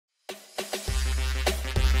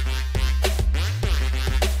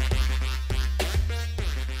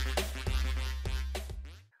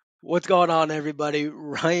What's going on, everybody?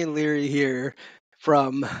 Ryan Leary here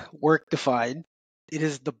from Work Defined. It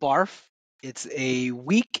is the BARF. It's a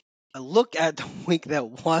look at the week that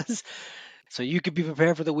was, so you could be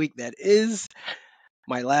prepared for the week that is.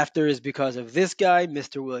 My laughter is because of this guy,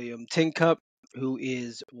 Mr. William Tincup, who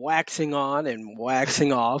is waxing on and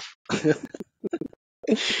waxing off.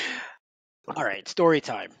 All right, story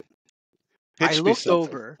time. Pitch I me looked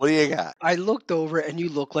something. over. What do you got? I looked over, and you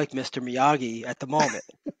look like Mr. Miyagi at the moment.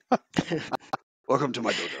 Welcome to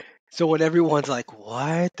my dojo. So when everyone's like,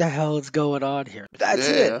 what the hell is going on here? That's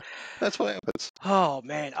it. Yeah, that's what happens. Oh,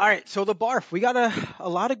 man. All right. So the BARF, we got a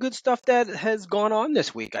lot of good stuff that has gone on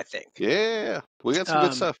this week, I think. Yeah, we got some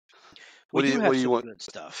good stuff. We do have some want? good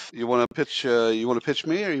stuff. You want to pitch? You want to pitch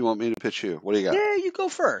me, or you want me to pitch you? What do you got? Yeah, you go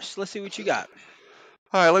first. Let's see what you got.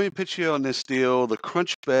 All right, let me pitch you on this deal: the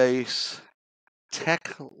Crunchbase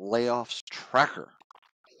Tech Layoffs Tracker.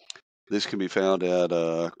 This can be found at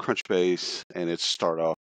Crunchbase, and it's start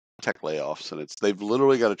off tech layoffs, and they've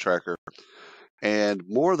literally got a tracker, and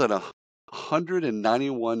more than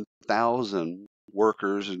 191,000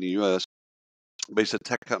 workers in the U.S. based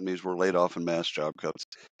tech companies were laid off in mass job cuts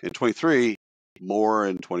in 23, more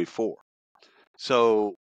in 24.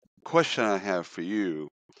 So, question I have for you: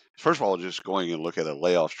 first of all, just going and look at a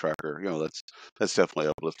layoffs tracker, that's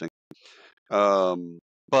definitely uplifting.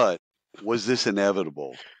 But was this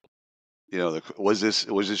inevitable? Were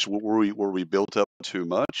we built up too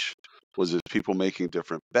much? Was it people making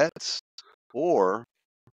different bets, or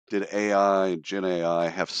did AI and Gen AI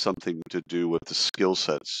have something to do with the skill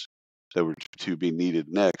sets that were to be needed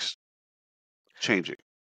next changing?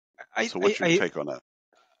 So what's your take on that?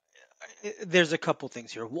 There's a couple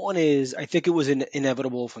things here. One is, I think it was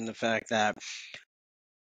inevitable from the fact that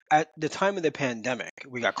at the time of the pandemic,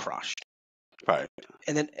 we got crushed. Right.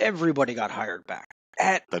 And then everybody got hired back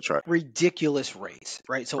at That's right. ridiculous rates,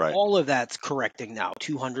 right? So all of that's correcting now.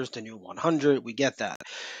 200's the new 100. We get that.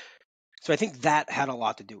 So I think that had a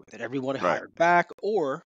lot to do with it. Everyone hired back,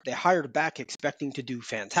 or they hired back expecting to do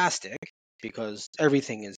fantastic because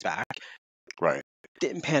everything is back. Right.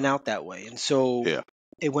 Didn't pan out that way, and so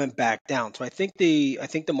it went back down. So I think the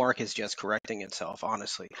market is just correcting itself.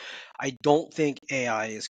 Honestly, I don't think AI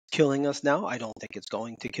is killing us now. I don't think it's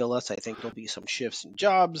going to kill us. I think there'll be some shifts in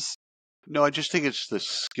jobs. No, I just think it's the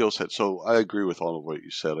skill set. So I agree with all of what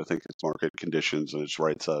you said. I think it's market conditions and it's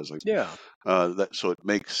right sizing. Yeah. So it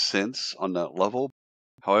makes sense on that level.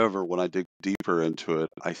 However, when I dig deeper into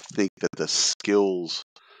it, I think that the skills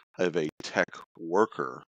of a tech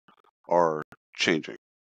worker are changing.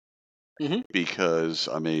 Mm-hmm. Because,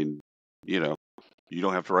 you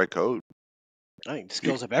don't have to write code. I think the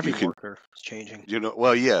skills of every worker is changing.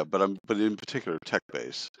 But in particular tech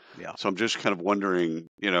base. Yeah. So I'm just kind of wondering,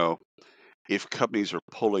 if companies are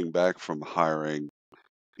pulling back from hiring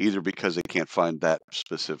either because they can't find that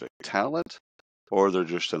specific talent, or they're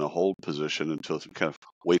just in a hold position until kind of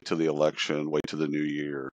wait till the election, wait till the new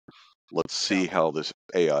year. Let's see how this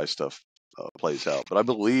AI stuff plays out. But I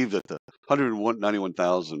believe that the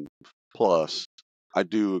 191,000 plus, I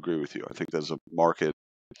do agree with you. I think there's a market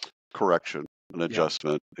correction, an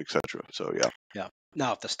adjustment, etc. So yeah.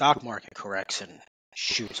 Now, if the stock market corrects and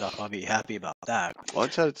shoots up, I'll be happy about that. Well,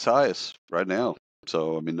 it's at its highest right now.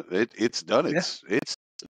 So it's done. It's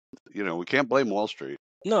we can't blame Wall Street.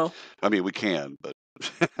 No. We can, but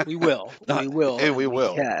we will. We will. And we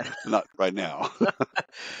will. Can. Not right now. Go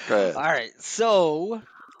ahead. All right. So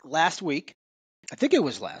last week, I think it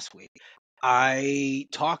was last week, I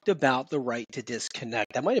talked about the right to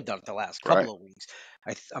disconnect. I might have done it the last couple of weeks.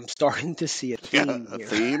 I'm starting to see a theme here. A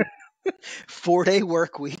theme? 4-day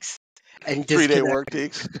work weeks and 3-day work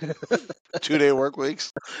weeks. 2-day work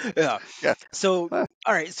weeks. Yeah. So all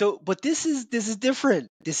right. So but this is different.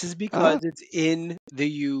 This is because it's in the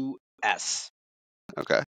US.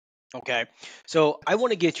 Okay. So I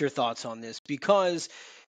want to get your thoughts on this because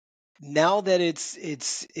now that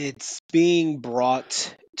it's being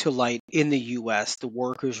brought to light in the US, the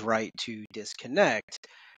workers' right to disconnect.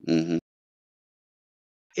 Mm-hmm.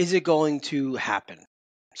 Is it going to happen?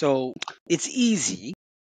 So it's easy.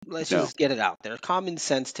 Let's just get it out there. Common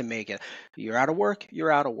sense to make it. You're out of work,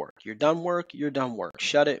 you're out of work. You're done work, you're done work.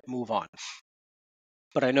 Shut it, move on.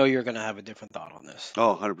 But I know you're going to have a different thought on this.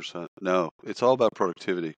 Oh, 100%. No, it's all about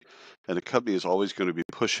productivity. And a company is always going to be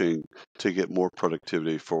pushing to get more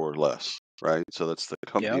productivity for less, right? So that's the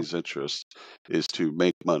company's interest, is to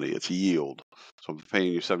make money. It's yield. So if I'm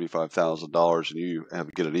paying you $75,000 and you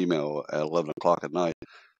get an email at 11 o'clock at night,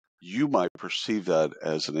 you might perceive that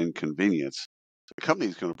as an inconvenience. The company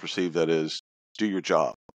is going to perceive that as do your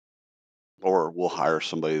job, or we'll hire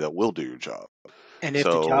somebody that will do your job. And if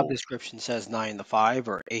the job So description says 9 to 5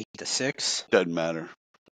 or 8 to 6, doesn't matter.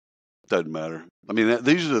 Doesn't matter. I mean,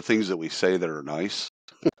 these are the things that we say that are nice,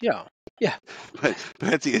 yeah, yeah, but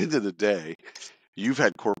at the end of the day, you've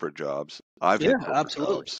had corporate jobs. I've yeah, had corporate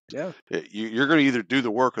absolutely. jobs. Yeah. You're going to either do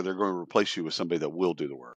the work or they're going to replace you with somebody that will do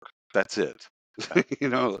the work. That's it. Okay. You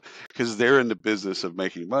know, because they're in the business of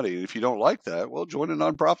making money. And if you don't like that, well, join a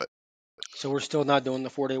nonprofit. So we're still not doing the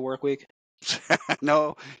 4-day work week?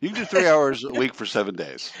 No, you can do 3 hours a week for 7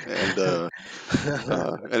 days, and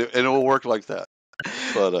it will work like that.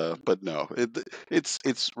 But no,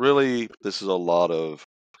 it's really, this is a lot of,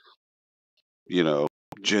 you know,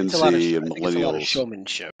 Gen It's a lot of, Z and I think it's a lot of millennials.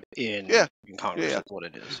 showmanship Yeah, in yeah, Congress. yeah. That's what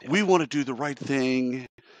it is. Yeah. We want to do the right thing,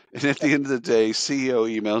 and at Yeah. the end of the day, CEO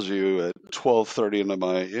emails you at 12:30 in the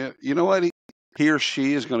night. Yeah, you know what? He or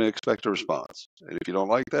she is going to expect a response, and if you don't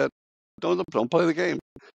like that, don't play the game.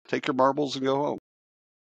 Take your marbles and go home.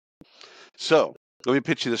 So let me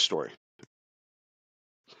pitch you this story.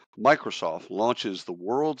 Microsoft launches the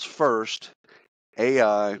world's first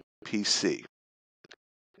AI PC.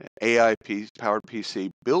 AI powered PC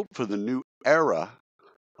built for the new era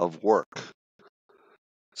of work.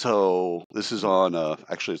 So this is on,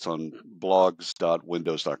 actually it's on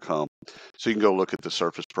blogs.windows.com. So you can go look at the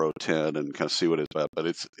Surface Pro 10 and kind of see what it's about, but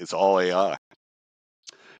it's all AI.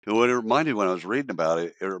 And what it reminded when I was reading about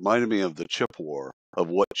it, it reminded me of the chip war, of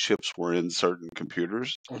what chips were in certain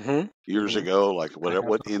computers years Hmm. ago, like I have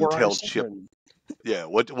what the Core Intel chip, i7. yeah,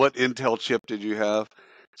 what Intel chip did you have?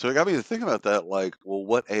 So it got me to think about that, like, well,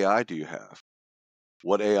 what AI do you have?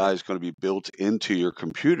 What AI is going to be built into your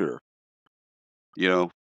computer, you know,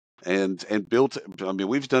 and built. I mean,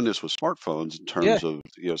 we've done this with smartphones in Yeah, terms of,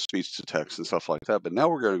 speech to text and stuff like that, but now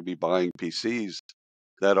we're going to be buying PCs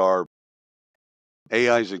that are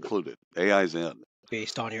AI's included, AI's in.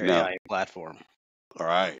 based on your Now, AI platform. all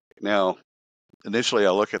right, now initially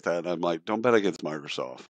I look at that and I'm like, don't bet against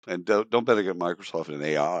Microsoft, and don't bet against Microsoft and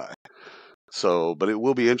AI. So, but it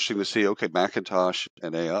will be interesting to see. Okay, Macintosh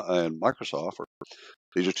and AI and Microsoft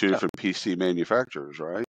these are two Yeah. different PC manufacturers,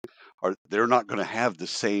 right? They're not going to have the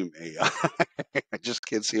same AI. I just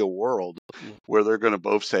can't see a world Mm. where they're going to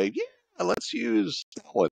both say, "Yeah, let's use that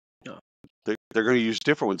one." No. They're going to use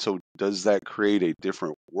different ones. So does that create a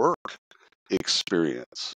different work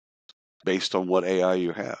experience based on what AI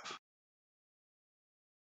you have?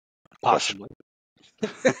 Question. Possibly.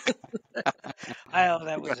 I know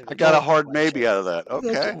that was a I got a great hard question. maybe out of that.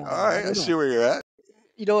 That's Okay, all all right. right, I see where you're at.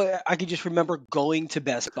 I can just remember going to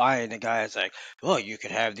Best Buy and the guy's like, "Well, you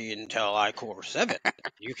could have the Intel iCore 7.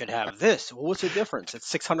 You could have this. Well, what's the difference? It's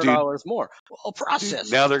Dude, $600 more. Well, dude,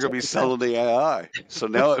 processor. now they're That's going to what be I said. selling the AI. So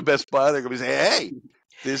now at Best Buy, they're going to be saying, "Hey,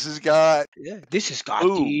 this has got Yeah, this has got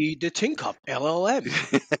boom," the Tincup LLM.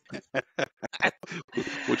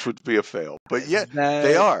 which would be a fail. But yet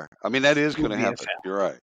they That are. I mean, that is going would to be a happen. fail. You're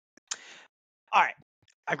right. All right.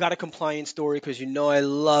 I've got a compliance story because I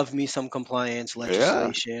love me some compliance Yeah,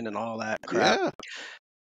 legislation and all that crap. yeah.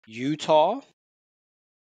 Utah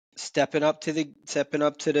stepping up Okay. to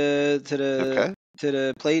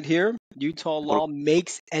the plate here. Utah What? law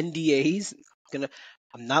makes NDAs.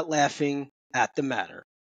 I'm not laughing at the matter.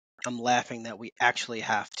 I'm laughing that we actually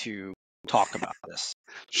have to talk about this.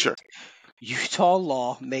 Sure. Utah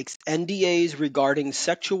law makes NDAs regarding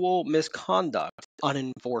sexual misconduct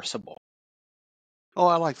unenforceable. Oh,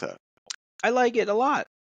 I like that. I like it a lot.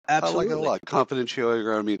 I like it a Absolutely. lot.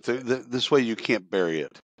 Confidentiality. I mean, this way you can't bury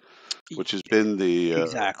it, E- which has been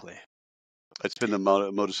Exactly. it's been the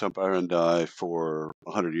modus operandi for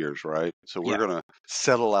 100 years, right? So we're Yeah. going to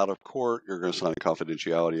settle out of court. You're going to sign a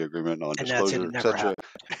confidentiality agreement, And that's it. non-disclosure, It never etc.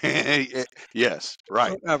 happened. Yes,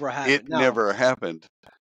 right. Never It happened. Now, never happened.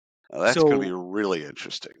 Now, that's going to be so really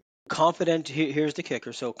interesting. here's the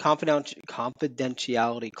kicker. So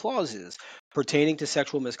confidentiality clauses pertaining to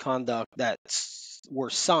sexual misconduct that were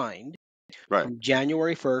signed Right. from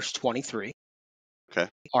January 1st, 23 Okay.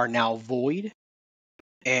 are now void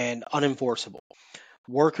and unenforceable.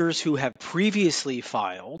 Workers who have previously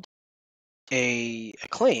filed a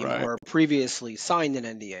claim Right. or previously signed an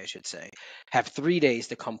NDA, I should say, have 3 days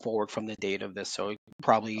to come forward from the date of this. So it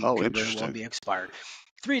probably Oh, could very well interesting. be expired.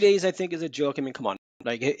 3 days, I think, is a joke. I mean, come on,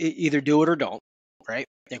 like either do it or don't, right?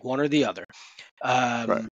 Like one or the other.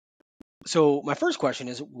 Right. Um, so my first question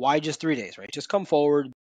is, why just 3 days, right? Just come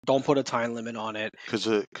forward. Don't put a time limit on it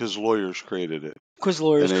Because lawyers created it, because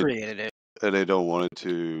and lawyers created it. they don't want it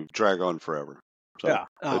to drag on forever. So Yeah.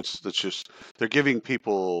 that's just they're giving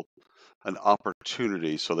people an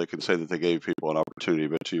opportunity, so they can say that they gave people an opportunity.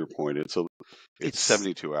 But to your point, it's It's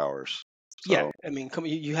 72 hours. yeah. So I mean,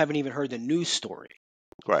 you haven't even heard the news story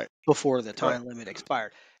right, before the right. time limit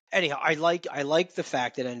expired. anyhow, I like the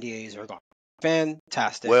fact that NDAs are gone.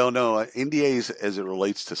 Fantastic. Well, no, NDAs as it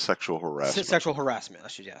relates to sexual harassment. Sexual harassment.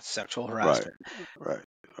 Sexual Right, harassment. right,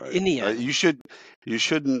 right. In the end, You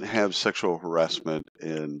shouldn't have sexual harassment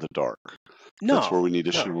in the dark. That's no, where we need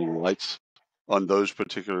to no, shine lights on those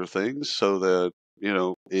particular things so that,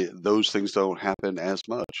 those things don't happen as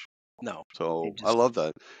much. no. So It I just, love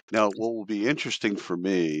that. Now, what will be interesting for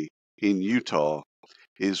me in Utah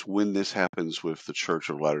is when this happens with the Church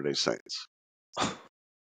of Latter-day Saints.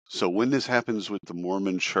 So when this happens with the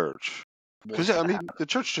Mormon Church, what's because I gonna mean, happen? the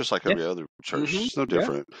church just like Yeah. every other church, Mm-hmm. it's no Yeah.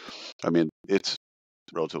 different. I mean, it's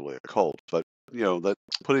relatively a cult, but that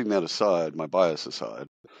putting that aside, my bias aside,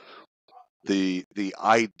 the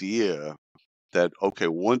idea that okay,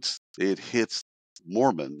 once it hits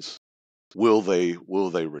Mormons, will they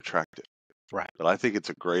retract it? Right. But I think it's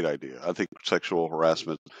a great idea. I think sexual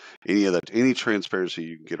harassment, any of that, any transparency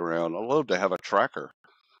you can get around. I'd love to have a tracker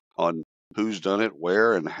on who's done it,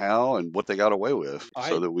 where, and how, and what they got away with,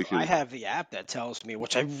 so I that we I can. have the app that tells me,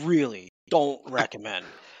 which I really don't recommend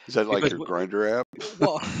Is that like because your grinder app?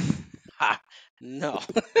 well, no,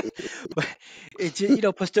 but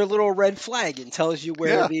puts their little red flag and tells you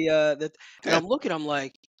where Yeah, that, and yeah, I'm looking, I'm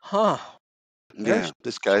like, huh, yeah. there's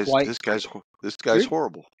This guy's quite this guy's this guy's you're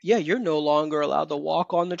horrible. yeah, you're no longer allowed to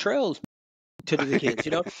walk on the trails to the kids.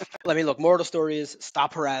 I mean, look, moral of the story is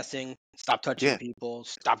stop harassing, stop touching Yeah, people,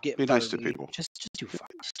 stop getting be nice to pervy, people. just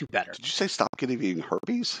do better. Did you say stop getting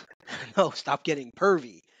herpes? No, stop getting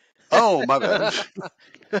pervy. Oh, my bad.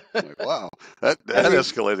 Like, wow, that I mean,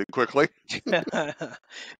 escalated quickly.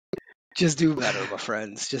 just do better, my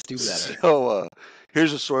friends. Just do better. So,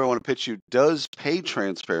 here's a story I want to pitch you. Does pay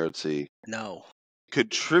transparency No.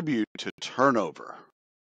 contribute to turnover?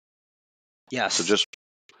 So Yes. just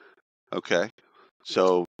okay.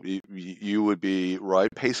 So you would be right.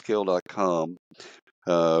 Payscale.com,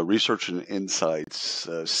 Research and Insights,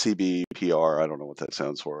 CBPR. I don't know what that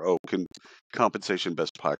stands for. Oh, Compensation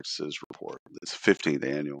Best Practices Report. It's 15th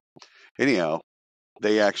annual. Anyhow,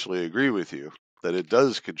 they actually agree with you that it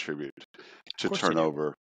does contribute Of to course they do.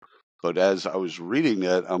 turnover. But as I was reading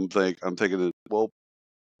that, I'm thinking that, well,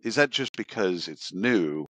 is that just because it's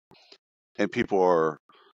new and people are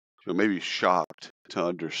maybe shocked to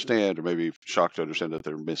understand, or maybe shocked to understand that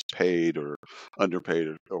they're mispaid or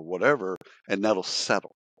underpaid or whatever, and that'll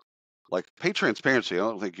settle. Like pay transparency, I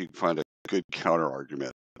don't think you can find a good counter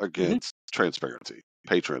argument Hmm. against transparency,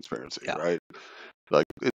 pay transparency, Yeah. right? Like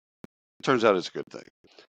it turns out it's a good thing.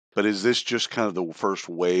 But is this just kind of the first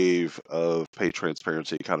wave of pay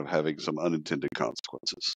transparency kind of having some unintended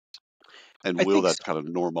consequences? And I will think that so. kind of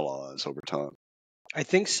normalize over time? I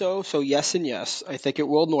think so. So yes and yes. I think it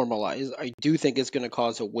will normalize. I do think it's going to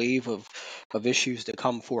cause a wave of issues to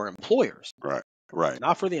come for employers, Right, right.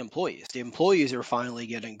 not for the employees. The employees are finally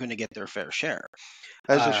going to get their fair share.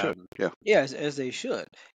 As they should. Yeah. Yeah, as they should.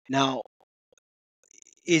 Now,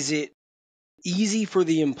 is it easy for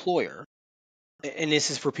the employer? And this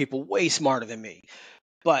is for people way smarter than me,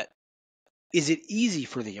 but is it easy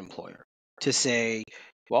for the employer to say,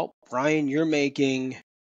 well, Brian, you're making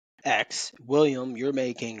X, William, you're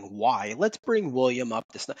making Y. Let's bring William up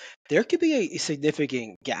this. There could be a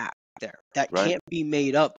significant gap there that Right, can't be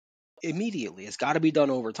made up immediately. It's got to be done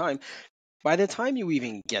over time. By the time you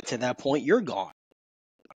even get to that point, you're gone.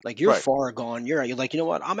 Like you're right, far gone. You're like, you know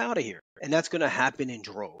what? I'm out of here, and that's going to happen in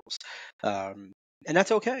droves, and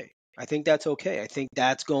that's okay. I think that's okay. I think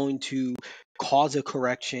that's going to cause a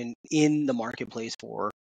correction in the marketplace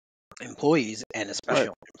for employees and especially right.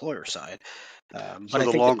 on the employer side. But So I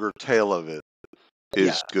the think that, longer tail of it yeah,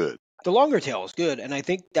 is good. the longer tail is good. And I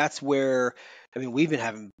think that's where, I mean, we've been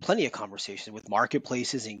having plenty of conversations with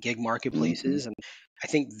marketplaces and gig Hmm. marketplaces. And I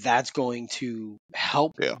think that's going to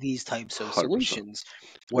help Yeah, these types of 100%. solutions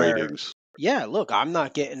where, Ratings. yeah, look, I'm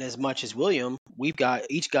not getting as much as William.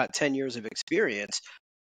 Each got 10 years of experience.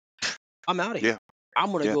 I'm out of here. Yeah,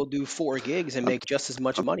 I'm going to yeah. go do 4 gigs and I'm, make just as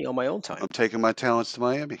much I'm, money on my own time. I'm taking my talents to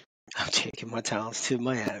Miami. I'm taking my talents to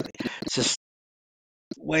Miami. It's just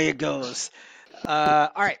the way it goes.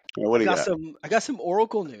 All right. What do you got? I got some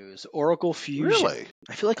Oracle news. Oracle Fusion. Really?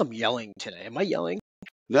 I feel like I'm yelling today. Am I yelling?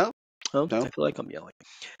 No, Oh, no. I feel like I'm yelling.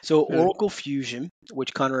 So Yeah. Oracle Fusion,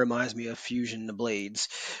 which kind of reminds me of Fusion the Blades,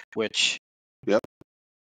 which Yep.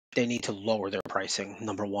 they need to lower their pricing.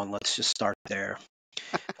 Number one, let's just start there.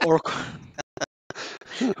 Oracle.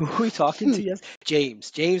 Who are we talking to? Yes,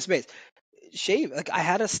 James Bates. Shave. Like I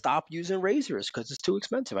had to stop using razors because it's too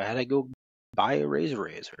expensive. I had to go buy a razor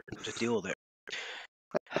and just deal with it.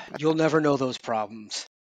 You'll never know those problems,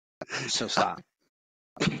 so stop.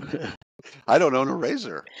 I don't own a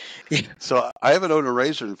razor. Yeah, So I haven't owned a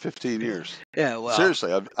razor in 15 years. yeah. Well,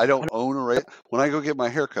 Seriously, I don't own a razor. When I go get my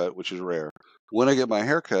haircut, which is rare, when I get my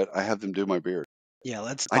haircut, I have them do my beard. yeah.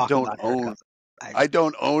 Let's I talk don't about own haircuts. I I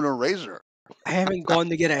don't own a razor. I haven't gone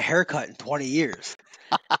to get a haircut in 20 years.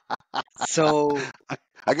 So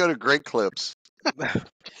I go to Great Clips.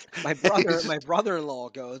 my brother-in-law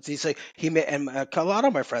goes. He's like a lot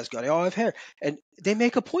of my friends go. They all have hair, and they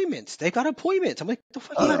make appointments. They got appointments. I'm like, the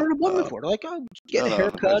fuck you got Uh, an appointment uh, for? They're like, oh, get no, a no,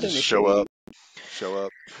 I haircut just and a show shave. up.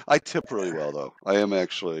 I tip really well though. I am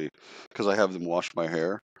actually because I have them wash my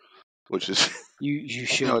hair, which is You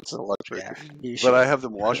I know should. it's electric, Yeah, you but I should. have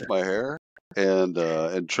them wash my hair and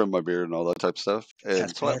trim my beard and all that type of stuff.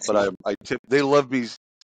 That's And so, but fancy. I tip. They love me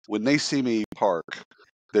when they see me park.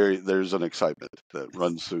 There's an excitement that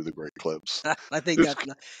runs through the Great Clips. I think There's,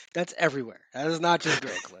 that's everywhere. That is not just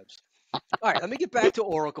Great Clips. All right, let me get back to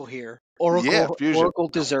Oracle here. yeah, Fusion, Oracle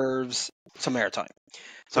deserves some airtime.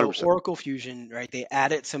 So 100%. Oracle Fusion, right? They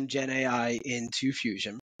added some Gen AI into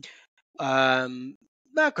Fusion.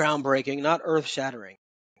 Not groundbreaking, not earth-shattering,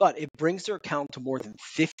 but it brings their count to more than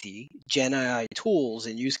 50 Gen AI tools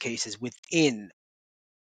and use cases within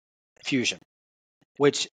Fusion,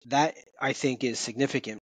 which that I think is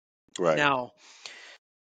significant. Right, Now,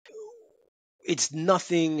 it's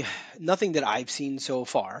nothing that I've seen so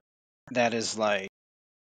far that is like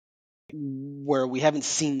where we haven't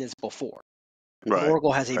seen this before. But right,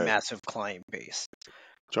 Oracle has a right. massive client base,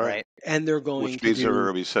 That's right. right? And they're Which going to means they're going do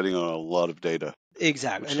to be sitting on a lot of data,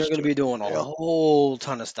 exactly, which and they're is going to be doing a yeah, whole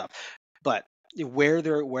ton of stuff. But where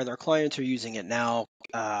their clients are using it now,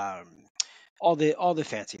 all the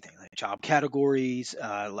fancy things like job categories,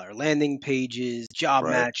 landing pages, job right,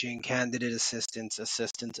 matching, candidate assistance.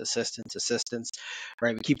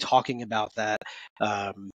 Right? We keep talking about that.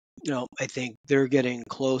 I think they're getting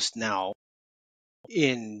close now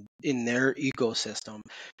in their ecosystem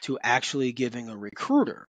to actually giving a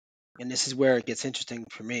recruiter, and this is where it gets interesting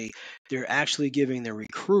for me, they're actually giving the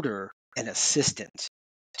recruiter an assistant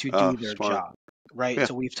to do their smart, job, right? yeah,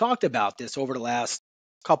 So we've talked about this over the last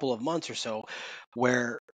couple of months or so,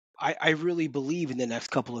 where I really believe in the next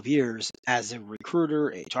couple of years, as a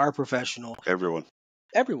recruiter, HR professional, everyone,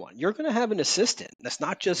 everyone, you're going to have an assistant that's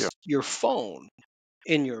not yeah, just your phone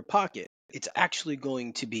in your pocket. It's actually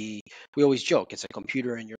going to be, we always joke, it's a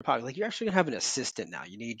computer in your pocket. Like, you're actually going to have an assistant now.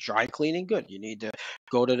 You need dry cleaning, good. You need to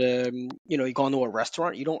go to you go into a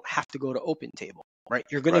restaurant, you don't have to go to Open Table, right?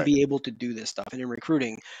 You're going to right. be able to do this stuff. And in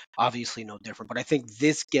recruiting, obviously no different. But I think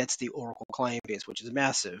this gets the Oracle client base, which is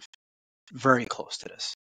massive, very close to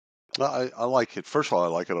this. Well, I like it. First of all, I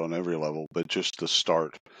like it on every level, but just to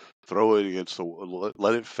start, throw it against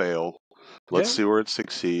let it fail. Let's Yeah. see where it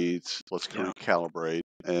succeeds. Let's Yeah. recalibrate,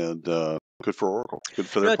 and good for Oracle, good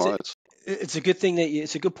for their No, clients. it's a good thing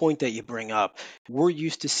it's a good point that you bring up. We're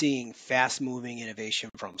used to seeing fast moving innovation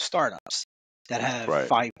from startups that have Right.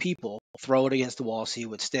 5 people, throw it against the wall, see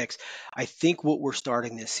what sticks. I think what we're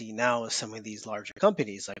starting to see now is some of these larger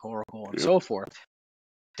companies like Oracle and Yep. so forth.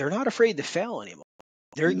 They're not afraid to fail anymore.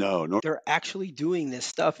 They're No, no. they're actually doing this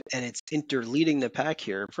stuff, and it's interleading the pack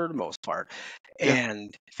here for the most part, Yeah,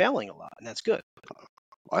 and failing a lot, and that's good.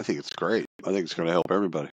 I think it's great. I think it's going to help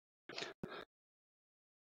everybody.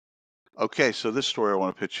 Okay, so this story I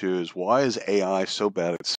want to pitch you is why is AI so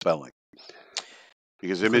bad at spelling?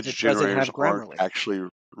 Because Because image it doesn't generators have aren't Grammarly. actually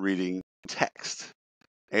reading text.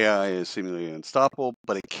 AI is seemingly unstoppable,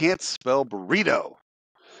 but it can't spell burrito.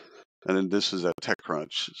 And then this is at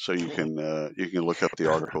TechCrunch, so you can look up the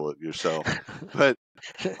article yourself. But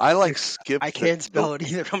I like skip I the. can't spell it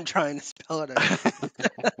either. I'm trying to spell it.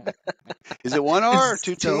 Is it one R or It's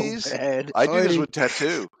two so T's? bad. I do this Sorry. with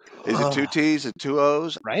tattoo. Is it two Oh, T's and two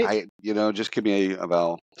O's? right? Just give me a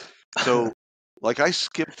vowel. So, like, I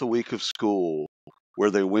skipped the week of school where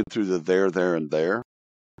they went through the there, and there,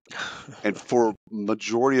 and for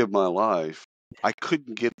majority of my life, I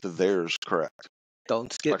couldn't get the theirs correct.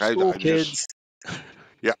 Don't skip Like school, I just kids.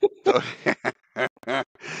 yeah. So,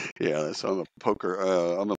 yeah, so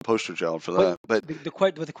I'm a poster child for But that. But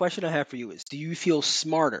the question I have for you is: do you feel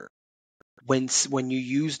smarter when you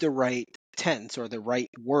use the right tense or the right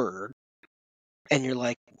word, and you're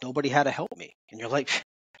like, nobody had to help me, and you're like,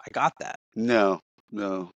 I got that. no,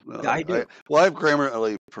 Yeah, I do. I have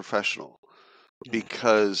Grammarly Professional Mm,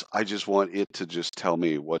 because I just want it to just tell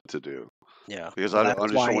me what to do yeah. because Well, I that's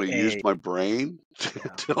just don't why want to use A. my brain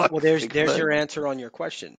Yeah. to like Well, think there's about it. your answer on your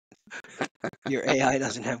question. Your AI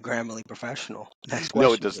doesn't have Grammarly Professional. Next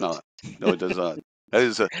No, it question, does please. not. No, it does not. That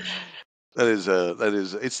is a that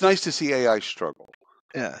is. It's nice to see AI struggle.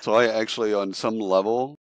 Yeah. So I actually, on some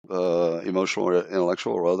level, emotional or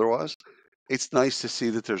intellectual or otherwise, it's nice to see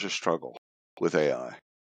that there's a struggle with AI,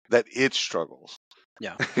 that it struggles.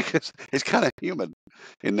 Yeah. Because it's kind of human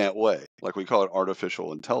in that way. Like we call it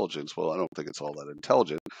artificial intelligence. Well, I don't think it's all that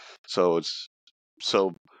intelligent. So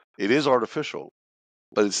it is artificial,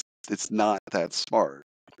 but it's not that smart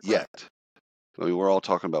Right. yet. I mean, we're all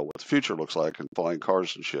talking about what the future looks like and flying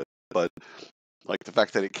cars and shit. But like the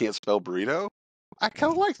fact that it can't spell burrito, I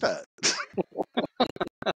kind of like that.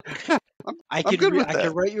 I'm good with I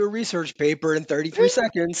can that. write you a research paper in 33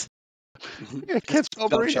 seconds. Yeah, it can't Just spell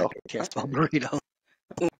spell check burrito. it. Can't spell burrito.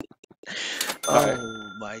 All right.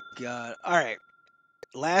 Oh my god. All right.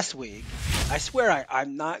 Last week, I swear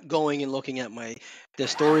I'm not going and looking at the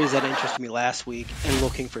stories that interested me last week and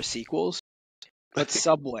looking for sequels, but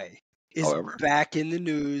Subway is However, back in the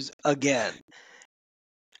news again.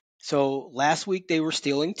 So last week they were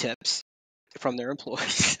stealing tips from their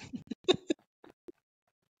employees.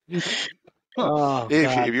 Oh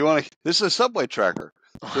if you want to, this is a Subway tracker.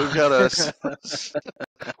 So we've got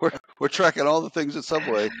we're tracking all the things that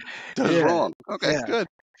Subway does Yeah, wrong. Okay, yeah. good,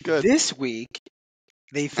 good. This week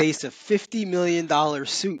they faced a $50 million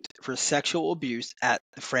suit for sexual abuse at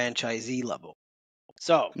the franchisee level.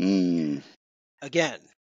 So Mm, again,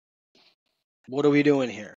 what are we doing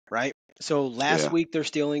here, right? So last yeah, week they're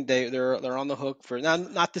stealing. They're on the hook for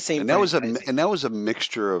not the same and that was franchisee. a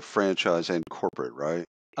mixture of franchise and corporate, right?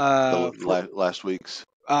 For Last week's,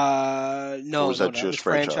 or no, was no, that that just was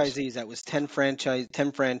franchise? franchisees. That was 10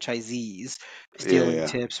 franchisees Yeah, stealing yeah.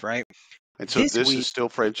 tips, right? And so This this week is still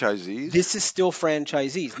franchisees. this is still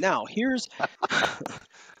franchisees. Now, here's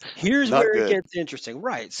Not where it good. gets interesting.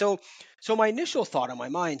 Right. So my initial thought in my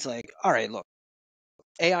mind's like, all right, look,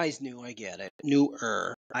 AI is new, I get it.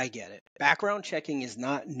 Newer, I get it. Background checking is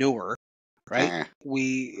not newer, right? Eh.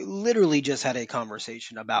 We literally just had a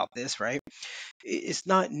conversation about this, right? It's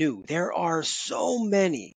not new. There are so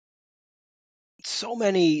many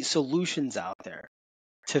solutions out there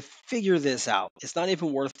to figure this out. It's not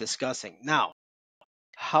even worth discussing. Now,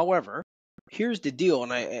 however, here's the deal,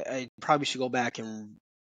 and I probably should go back and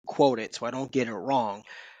quote it so I don't get it wrong.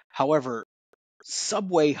 However,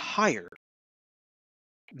 Subway hired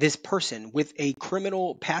this person with a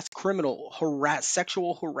past criminal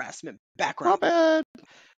sexual harassment Not background, bad.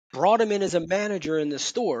 brought him in as a manager in the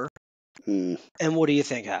store, Mm, and what do you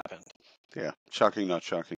think happened? yeah, shocking, not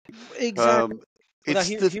shocking. Exactly. Um, Well, now it's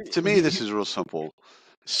here, the here, to me here, this here is real simple.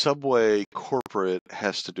 Subway corporate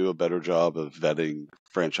has to do a better job of vetting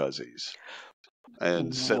franchisees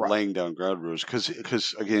and right. laying down ground rules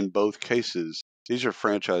because again, both cases these are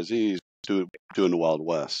franchisees doing the Wild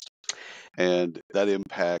West, and that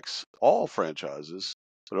impacts all franchises,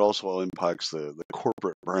 but it also impacts the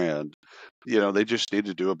corporate brand. They just need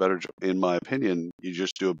to do a better job. In my opinion, you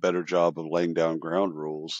just do a better job of laying down ground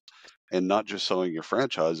rules and not just selling your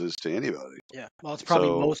franchises to anybody. Yeah. Well, it's probably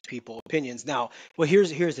So, most people opinions. Now, well, here's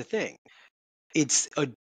the thing. It's a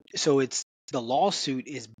so it's the lawsuit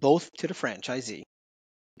is both to the franchisee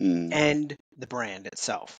mm, and the brand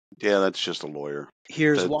itself. yeah, that's just a lawyer.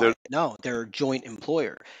 Here's That they're why. No, they're a joint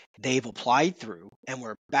employer. They've applied through and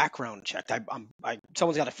were background checked.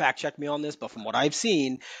 Someone's got to fact check me on this, but from what I've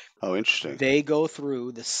seen, oh, interesting. they go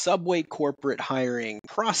through the Subway corporate hiring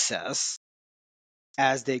process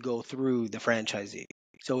as they go through the franchisee.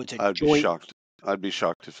 So it's a I'd be shocked. I'd be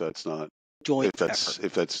shocked if that's not joint effort.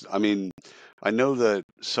 if that's. I mean, I know that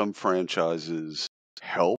some franchises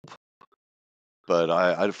help, but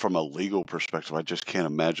I from a legal perspective, I just can't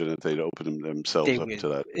imagine that they'd open They themselves up would to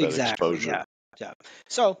that exactly, exposure. yeah, yeah.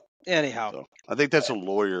 So anyhow, So I think that's a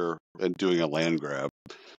lawyer and doing a land grab.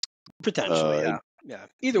 potentially, yeah, And yeah.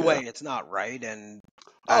 Either yeah. way, it's not right. And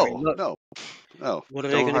I mean, Oh look, no, no, what are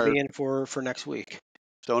they don't going to hire, be in for next week?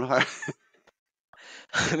 don't hire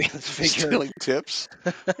I mean, let's figure. stealing tips.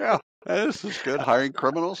 Yeah, this is good. Hiring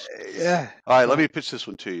criminals. Yeah. All right, let me pitch this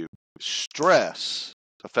one to you. Stress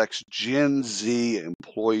affects Gen Z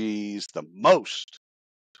employees the most,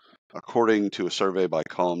 according to a survey by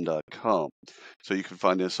Calm.com. So you can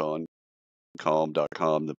find this on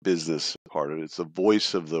Calm.com, the business part of it. It's the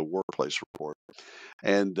voice of the workplace report.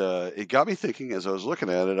 And it got me thinking as I was looking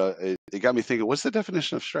at it, it got me thinking, what's the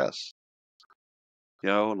definition of stress?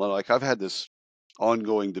 Like I've had this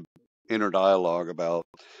ongoing inner dialogue about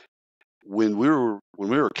when we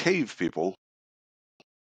were cave people,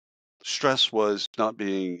 stress was not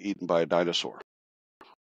being eaten by a dinosaur,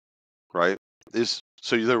 right?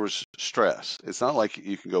 So there was stress. It's not like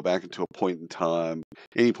you can go back into a point in time,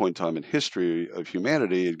 any point in time in history of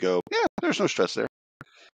humanity, and go, yeah, there's no stress there.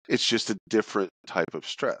 It's just a different type of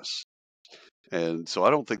stress. And so I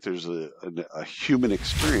don't think there's a human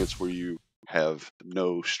experience where you have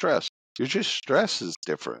no stress. Your just stress is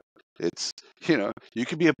different. It's, you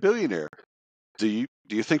could be a billionaire. Do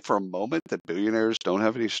you think for a moment that billionaires don't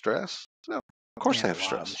have any stress? No, of course Yeah, they have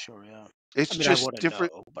well, I'm stress. sure, yeah. I It's mean, I just wouldn't know,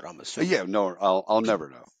 different. but I'm Yeah, assuming. no, I'll never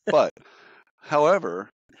know. But however,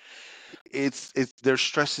 it's their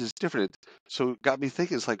stress is different. So it got me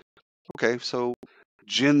thinking. It's like, okay, so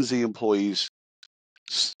Gen Z employees,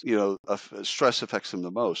 stress affects them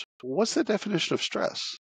the most. What's the definition of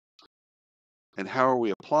stress, and how are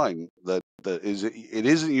we applying that? That is, it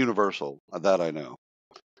isn't universal. That I know,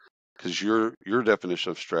 because your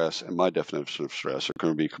definition of stress and my definition of stress are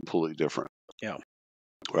going to be completely different. Yeah.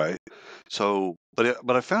 Right. So, but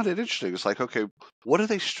I found it interesting. It's like, okay, what are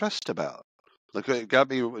they stressed about? Like, it got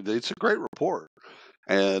me. It's a great report,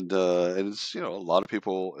 and it's, a lot of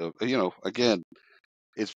people. Again,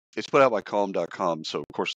 it's put out by Calm.com, so of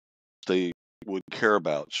course they would care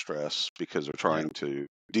about stress because they're Yeah. trying to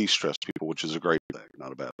de-stress people, which is a great thing,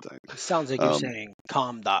 not a bad thing. It sounds like you're saying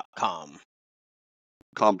calm.com.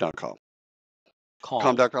 Calm.com. Calm.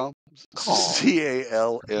 Calm.com. Calm.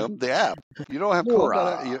 CALM. The app. You don't have Calm.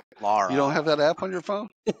 Laura. You don't Laura. have that app on your phone.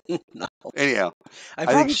 No. Anyhow, I I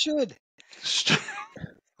think probably should.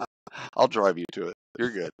 I'll drive you to it.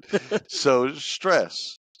 You're good. So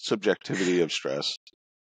stress, subjectivity of stress.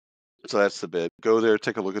 So that's the bit. Go there,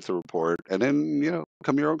 take a look at the report, and then,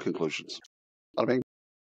 come to your own conclusions. I mean,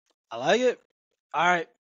 I like it. All right.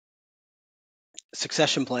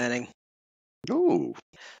 Succession planning. ooh,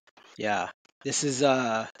 Yeah. This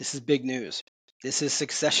is big news. This is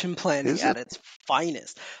succession planning is at it? its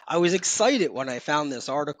finest. I was excited when I found this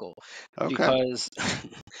article Okay. because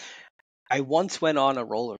I once went on a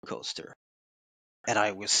roller coaster and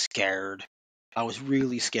I was scared. I was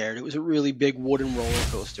really scared. It was a really big wooden roller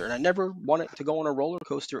coaster, and I never wanted to go on a roller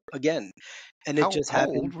coaster again. And it just How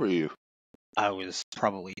happened. old were you? I was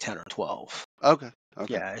probably 10 or 12. Okay.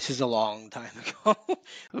 Okay. Yeah, this is a long time ago, What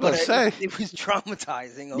did but I say? it was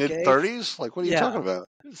traumatizing. Mid Okay. 30s? Like, what are you Yeah. talking about?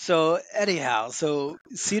 So anyhow,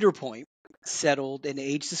 Cedar Point settled an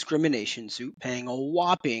age discrimination suit, paying a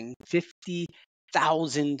whopping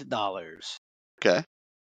 $50,000. Okay.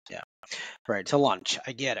 Yeah, right, to lunch.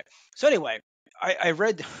 I get it. So anyway, I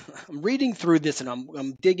read, I'm reading through this, and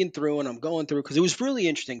I'm digging through, and I'm going through because it was really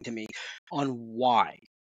interesting to me on why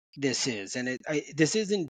this is, and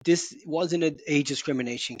this wasn't an age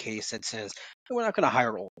discrimination case that says we're not going to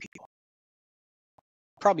hire old people.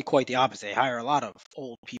 Probably quite the opposite. They hire a lot of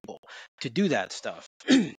old people to do that stuff.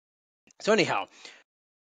 So anyhow,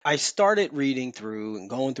 I started reading through and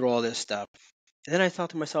going through all this stuff, and then I thought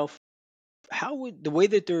to myself, how would the way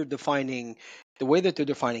that they're defining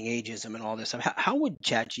ageism and all this stuff, how would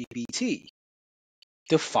ChatGPT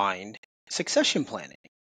define succession planning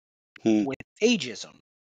Hmm. with ageism?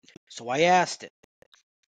 So I asked it.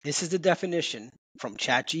 This is the definition from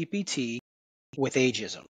ChatGPT with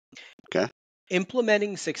ageism. Okay.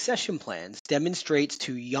 Implementing succession plans demonstrates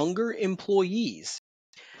to younger employees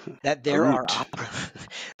that A there are route.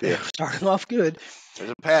 they're Yeah. starting off good. There's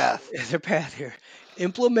a path. Their path here.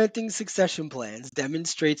 Implementing succession plans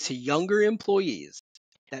demonstrates to younger employees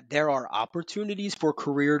that there are opportunities for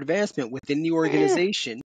career advancement within the Eh.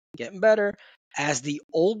 organization, getting better, as the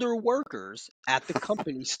older workers at the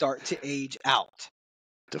company start to age out.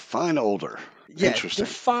 Define older. Yeah, Interesting.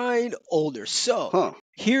 define older. So Huh.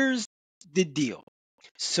 here's the deal.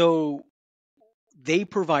 So they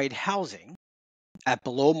provide housing at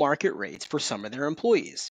below market rates for some of their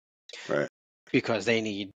employees Right. because they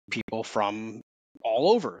need people from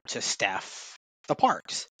all over to staff the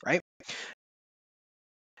parks, right?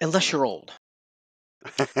 Unless you're old.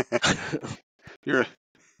 you're you're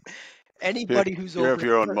Anybody who's you have over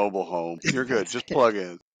your own 30, mobile home. You're good. that's Just it. plug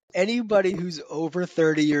in. Anybody who's over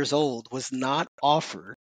 30 years old was not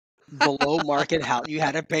offered below market house. You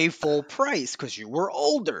had to pay full price because you were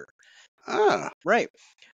older, Ah. right?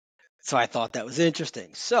 So I thought that was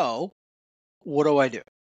interesting. So what do?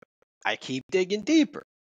 I keep digging deeper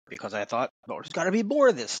because I thought, well, there's got to be more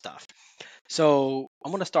of this stuff. So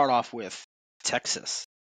I'm going to start off with Texas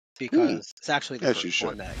Hmm. because it's actually the As you first should.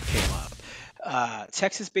 one that came up.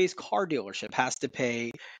 Texas-based car dealership has to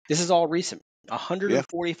pay, this is all recent, Yeah.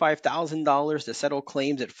 $145,000 to settle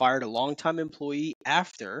claims that fired a longtime employee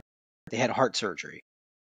after they had heart surgery.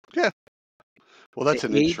 Yeah. Well, The that's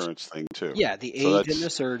an age, insurance thing too. yeah, the So age and that's the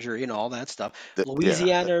surgery and all that stuff. yeah.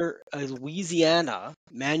 Louisiana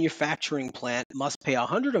manufacturing plant must pay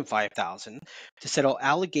 $105,000 to settle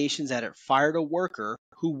allegations that it fired a worker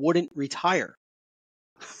who wouldn't retire.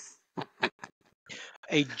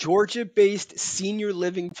 A Georgia-based senior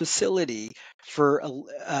living facility for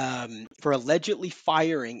allegedly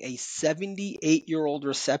firing a 78-year-old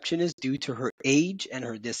receptionist due to her age and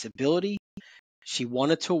her disability She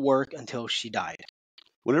wanted to work until she died.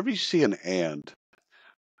 Whenever you see an and,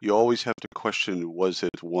 you always have to question, was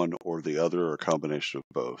it one or the other or a combination of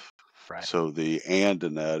both? Right. So the and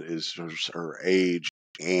in that is her age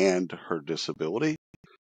and her disability.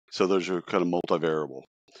 So those are kind of multivariable.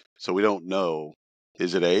 So we don't know,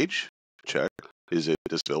 is it age? Check. Is it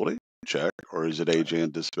disability? Check. Or is it age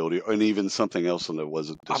and disability? And even something else that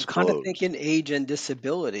wasn't I'm kind of disclosed. thinking age and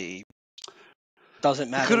disability doesn't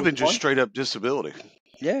It matter could have which been just one. straight up disability.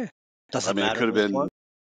 Yeah. I Doesn't mean, it matter could have which been one.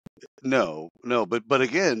 no, but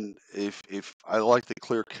again, if I like the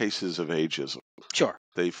clear cases of ageism, Sure.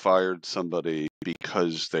 they fired somebody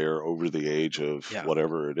because they're over the age of Yeah.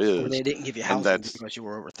 whatever it Or is, they didn't give you and housing that's because you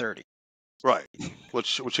were over 30. right.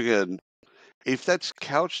 Which again, if that's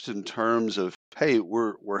couched in terms of, hey,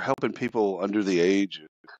 we're helping people under the age,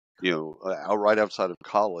 right outside of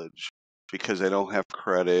college because they don't have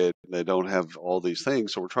credit, they don't have all these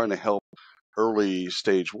things, so we're trying to help early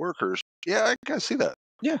stage workers. Yeah, I can see that.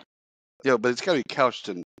 Yeah. Yeah, but it's got to be couched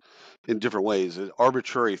in different ways. An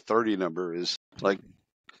arbitrary 30 number is like,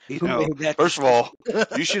 Who made that first of decision?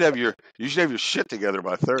 all, you should have your shit together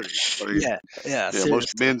by 30. I mean, Yeah. Yeah. most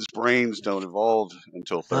Seriously. men's brains don't evolve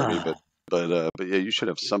until 30, Ah. but yeah, you should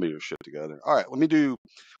have some of your shit together. All right, let me do.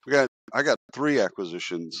 I got 3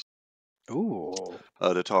 acquisitions Ooh.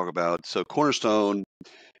 to talk about. So Cornerstone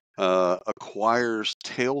acquires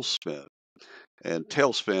Tailspin, and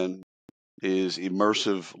Tailspin is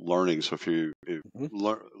immersive learning. So if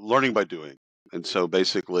Mhm. learning by doing, and so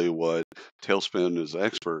basically what Tailspin is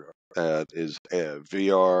expert at is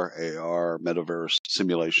VR, AR, metaverse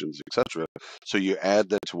simulations, etc. So you add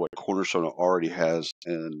that to what Cornerstone already has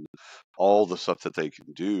and all the stuff that they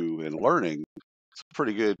can do in learning. It's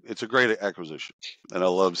pretty good. It's a great acquisition, and I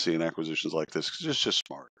love seeing acquisitions like this because it's just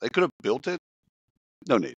smart. They could have built it.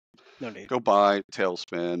 No need. No need. Go buy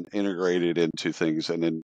Tailspin, integrate it into things, and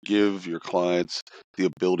then give your clients the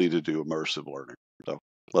ability to do immersive learning. So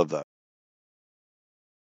love that.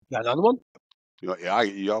 Got another one? Yeah,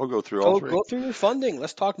 y'all go through all Go 3. go through your funding.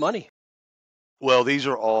 Let's talk money. Well, these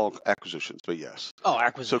are all acquisitions, but yes. Oh, So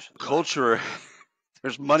acquisitions. Go ahead. culture,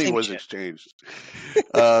 there's money Same was shit. exchanged.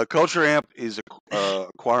 Culture Amp is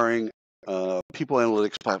acquiring people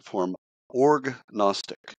analytics platform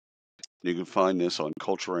Orgnostic. You can find this on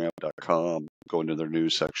cultureamp.com. Go into their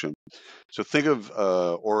news section. So think of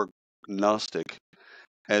Orgnostic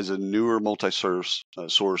as a newer multi-source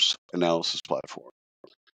source analysis platform.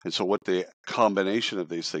 And so what the combination of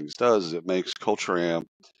these things does is it makes Culture Amp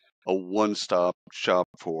a one-stop shop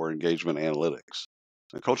for engagement analytics.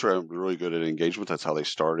 And Culture Amp is really good at engagement. That's how they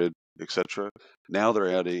started, etc. Now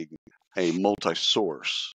they're adding a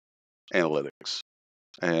multi-source analytics.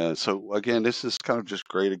 And so again, this is kind of just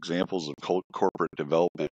great examples of corporate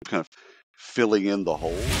development, kind of filling in the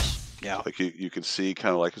holes. Yeah. Like you can see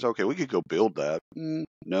kind of like, it's okay, we could go build that.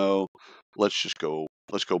 No, let's go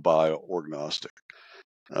buy Orgnostic.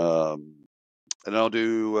 And I'll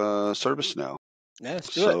do ServiceNow. Yeah,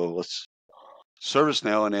 let's do it. So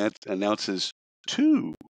ServiceNow announces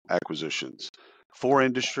 2 acquisitions for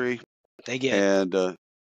industry They get and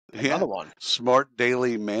another one. smart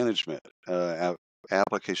daily management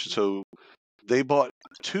application. So they bought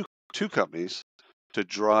two companies to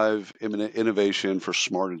drive innovation for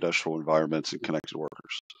smart industrial environments and connected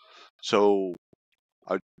workers. So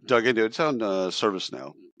I dug into it. It's on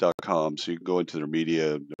servicenow.com, so you can go into their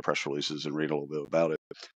media, their press releases, and read a little bit about it.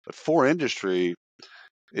 But For Industry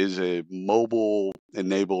is a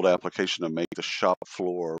mobile-enabled application to make the shop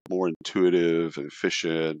floor more intuitive,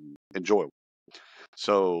 efficient, and enjoyable.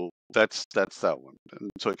 So that's that one. And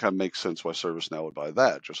so it kind of makes sense why ServiceNow would buy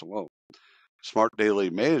that just alone. Smart daily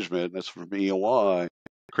management, that's from EOI,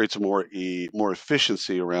 creates a more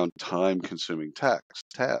efficiency around time-consuming tasks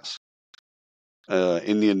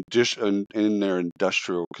in their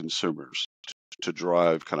industrial consumers to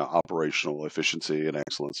drive kind of operational efficiency and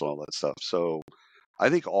excellence and all that stuff. So I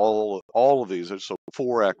think all of these, there's so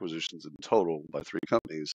 4 acquisitions in total by 3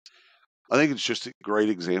 companies. I think it's just great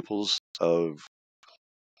examples of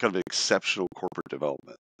kind of exceptional corporate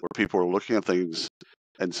development where people are looking at things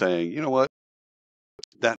and saying, you know what,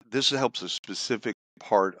 that this helps a specific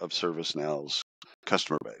part of ServiceNow's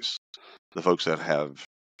customer base, the folks that have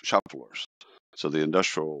shop floors, so the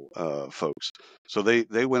industrial folks. So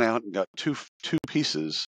they went out and got two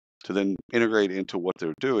pieces to then integrate into what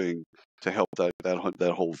they're doing to help that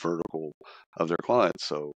whole vertical of their clients.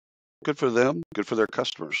 So good for them, good for their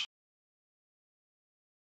customers.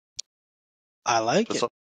 I like That's it. all,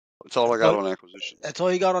 that's all I got on acquisitions. That's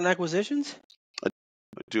all you got on acquisitions? I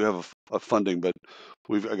do have a funding, but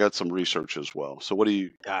I got some research as well. So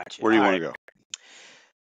Gotcha. where do All you want right. to go?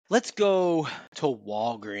 Let's go to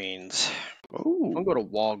Walgreens. Oh, I'll go to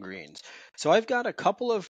Walgreens. So I've got a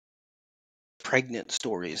couple of pregnant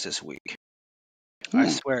stories this week. I hmm.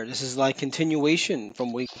 swear, this is like continuation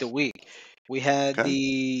from week to week. We had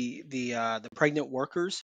Okay. the pregnant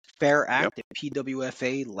workers Fair Yep. Act at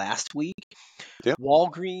PWFA last week. Yep.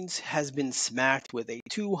 Walgreens has been smacked with a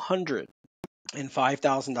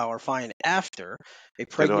 $205,000 fine after a They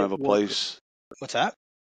don't have pregnant a worker. place. What's that?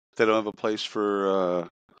 They don't have a place for.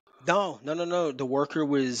 No. The worker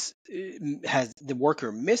the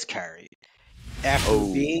worker miscarried after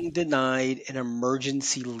Oh, being denied an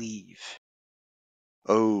emergency leave.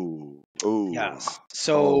 oh, oh, Yes. oh.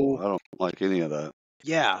 So I don't like any of that.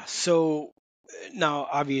 yeah. So now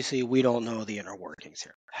obviously we don't know the inner workings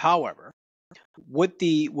here. However, what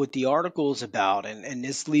the article is about, and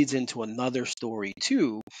this leads into another story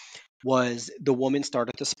too, was the woman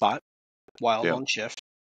started to spot while Yeah. on shift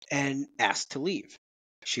and asked to leave.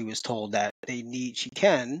 She was told that she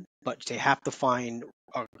can, but they have to find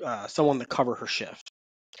someone to cover her shift.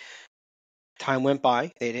 Time went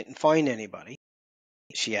by, they didn't find anybody.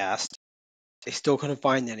 She asked, they still couldn't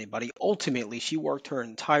find anybody. Ultimately, she worked her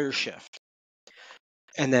entire shift,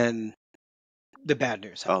 and then the bad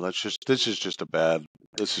news Oh, happened. that's just. This is just a bad.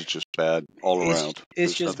 This is just bad all It's around. it's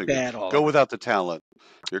There's just nothing. bad all Go around. without the talent.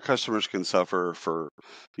 Your customers can suffer for,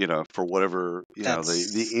 for whatever the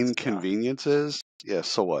Yeah. inconvenience is. Yeah.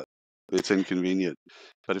 So what? It's inconvenient.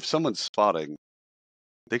 But if someone's spotting,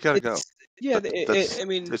 they gotta go. It's yeah. That's I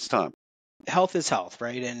mean, it's time. health is health,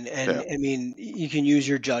 right? And Yeah. I mean, you can use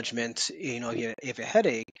your judgment. If a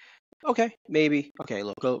headache, okay, maybe, okay,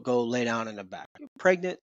 look, go lay down in the back.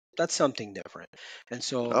 Pregnant, that's something different. And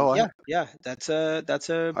so, Oh, yeah, that's a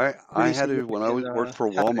I pretty had to when I significant worked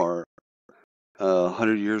for happening. Walmart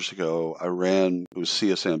 100 years ago. It was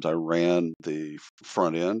CSMs. I ran the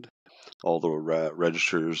front end, all the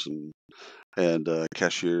registers and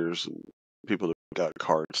cashiers and people that got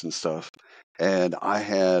carts and stuff. And I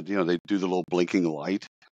had, they do the little blinking light,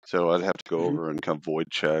 so I'd have to go Hmm. over and come void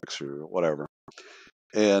checks or whatever.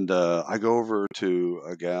 And I go over to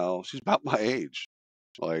a gal. She's about my age.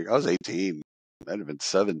 Like I was 18, might have been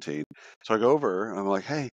 17. So I go over and I'm like,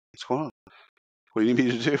 "Hey, what's going on? What do you need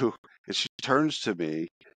me to do?" And she turns to me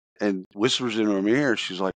and whispers in her ear.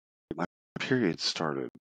 She's like, "My period started."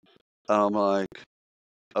 I'm like,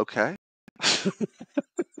 "Okay."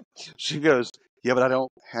 She goes, "Yeah, but I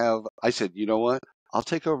don't have." I said, "You know what? I'll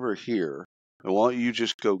take over here. And why don't you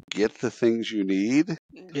just go get the things you need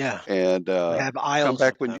Yeah, and we have come aisles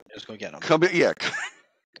back of when them. you Just go get them. come. Yeah,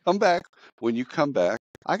 come back when you come back.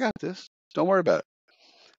 I got this. Don't worry about it."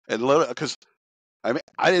 And because I mean,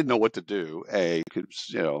 I didn't know what to do. Because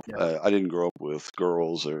Yeah, I didn't grow up with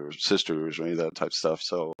girls or sisters or any of that type of stuff.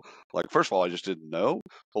 So, like, first of all, I just didn't know.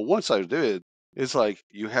 But once I did, it's like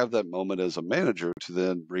you have that moment as a manager to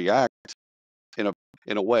then react in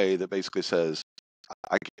a way that basically says,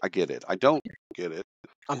 I get it. I don't get it,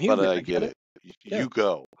 I'm but human. I I get get it. it. Yeah, You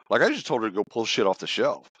go. Like I just told her to go pull shit off the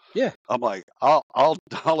shelf. yeah, I'm like, I'll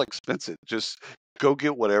expense it. Just go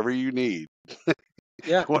get whatever you need.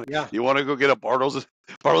 yeah, You want yeah. you want to go get a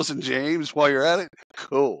Bartles and James while you're at it?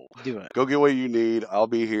 Cool. Do it. Go get what you need. I'll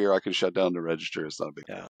be here. I can shut down the register. It's not a big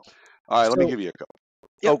deal. Yeah. All right, let me So, give you a couple.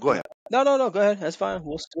 yep. Oh, go ahead. No. Go ahead. That's fine.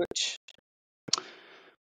 We'll switch.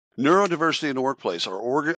 Neurodiversity in the workplace are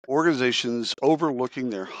organizations overlooking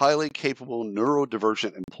their highly capable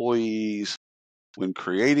neurodivergent employees when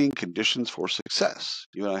creating conditions for success.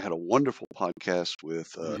 You and I had a wonderful podcast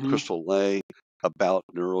with Hmm. Crystal Lay about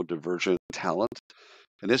neurodivergent talent.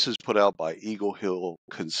 And this is put out by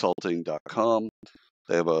eaglehillconsulting.com.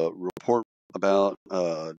 They have a report about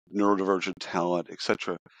neurodivergent talent,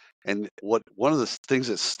 etc. And one of the things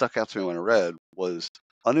that stuck out to me when I read was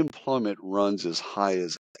unemployment runs as high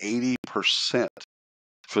as 80%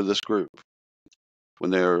 for this group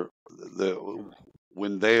when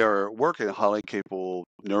when they are working. Highly capable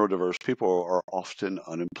neurodiverse people are often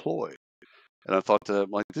unemployed. And I thought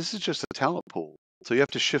that, like, this is just a talent pool. So you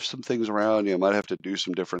have to shift some things around. You might have to do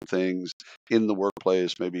some different things in the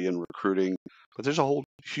workplace, maybe in recruiting. But there's a whole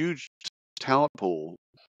huge talent pool,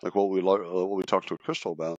 like what we talked to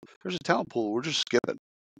Crystal about. There's a talent pool we're just skipping.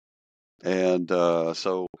 And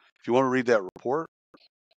so if you want to read that report,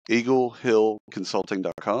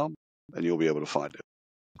 eaglehillconsulting.com, and you'll be able to find it.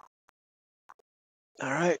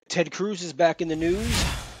 All right. Ted Cruz is back in the news.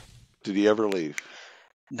 Did he ever leave?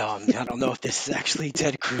 No, I don't know if this is actually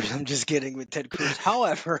Ted Cruz. I'm just kidding with Ted Cruz.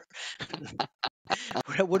 However,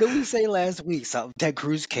 what did we say last week? Something Ted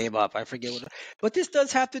Cruz came up. I forget what. But this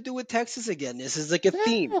does have to do with Texas again. This is like a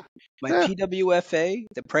theme. Yeah, My yeah, PWFA,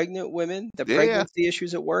 the pregnant women, the yeah, pregnancy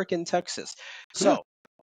issues at work in Texas. yeah. So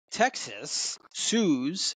Texas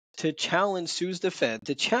sues the Fed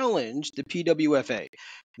to challenge the PWFA,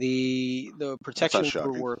 the That's not protection for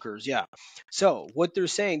shocking. workers. Yeah. So what they're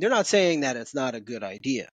not saying that it's not a good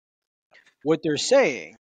idea. What they're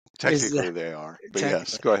saying is that Technically, they are. But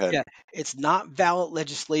yes, technically, go ahead. yeah, it's not valid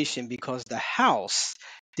legislation because the House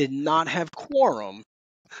did not have quorum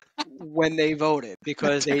when they voted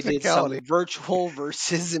because they did some Technicality. virtual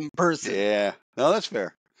versus in person. Yeah. No, that's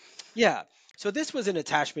fair. Yeah. So this was an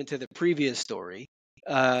attachment to the previous story,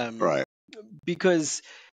 um, Right. because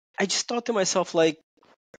I just thought to myself, like,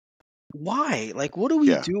 why? Like, what are we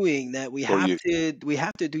Yeah. doing that we Well,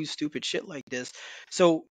 have to do stupid shit like this?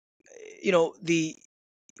 So, the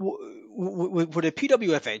with a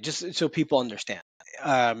PWFA, just so people understand,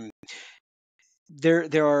 um,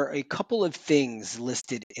 there are a couple of things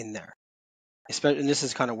listed in there. And this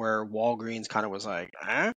is kind of where Walgreens kind of was like,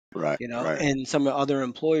 right. Right. and some other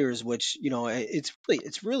employers, which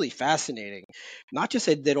it's really fascinating. Not just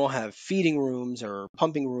that they don't have feeding rooms or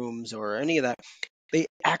pumping rooms or any of that. They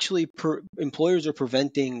actually employers are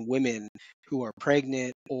preventing women who are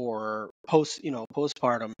pregnant or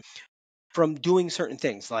postpartum from doing certain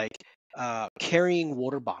things like carrying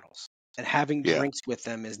water bottles and having Yeah. drinks with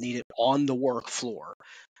them as needed on the work floor,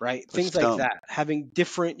 right? That's Things like dumb. that. Having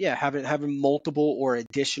different, having multiple or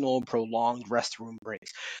additional prolonged restroom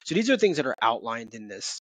breaks. So these are things that are outlined in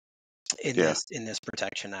this Yeah.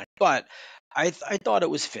 Protection Act. But I thought it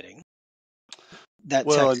was fitting that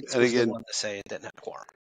Well, Texas and was the again, one to say it didn't have quorum.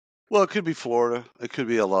 well, it could be Florida. It could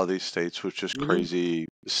be a lot of these states with just Hmm. crazy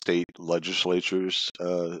state legislatures.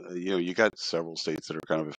 You got several states that are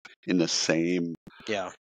kind of in the same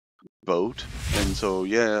Yeah. boat. And so,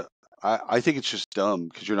 yeah, I think it's just dumb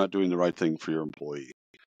because you're not doing the right thing for your employee.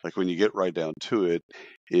 Like when you get right down to it,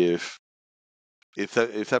 if if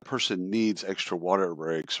that person needs extra water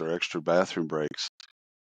breaks or extra bathroom breaks,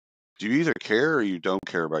 do you either care or you don't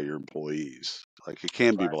care about your employees? Like it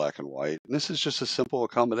can be Right. black and white. And this is just a simple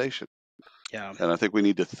accommodation. Yeah. And I think we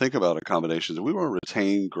need to think about accommodations. If we want to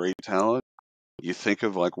retain great talent, you think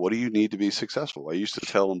of like, what do you need to be successful? I used to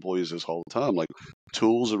tell employees this all the time, like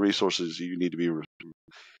tools and resources you need to be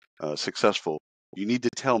successful. You need to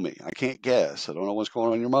tell me. I can't guess. I don't know what's going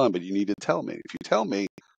on in your mind, but you need to tell me. If you tell me,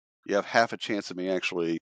 you have half a chance of me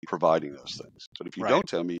actually providing those things. But if you Right. don't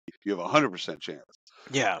tell me, you have a 100% chance.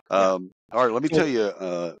 Yeah. Yeah. All right, let me tell So, you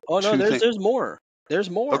oh no, two things. there's more. There's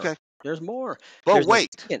more. Okay, There's more. but There's a wait.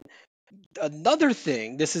 second. Another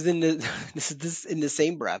thing. This is in the this in the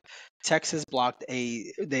same breath. Texas blocked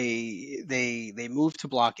they moved to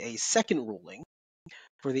block a second ruling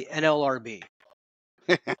for the NLRB.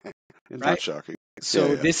 It's not Right. shocking. Yeah, So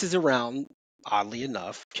yeah, this is around, oddly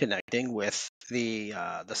enough, connecting with the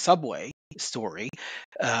subway story.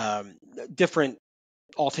 Um, Different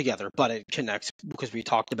altogether, but it connects because we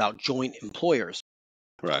talked about joint employers.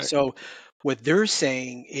 right. So what they're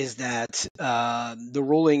saying is that the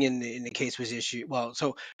ruling in the case was issued. Well,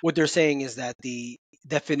 so what they're saying is that the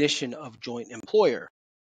definition of joint employer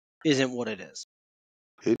isn't what it is.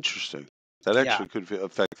 Interesting. That Yeah. actually could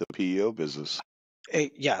affect the PEO business.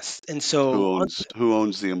 Yes. And Who so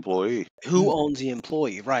owns the employee? who owns the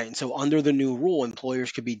employee, right? And so under the new rule,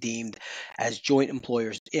 employers could be deemed as joint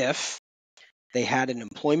employers if they had an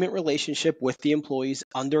employment relationship with the employees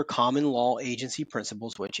under common law agency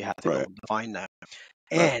principles, which you have to go Right, and define that, right.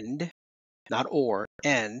 and not or,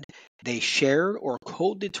 and they shared or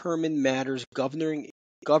co-determined matters governing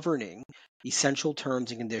essential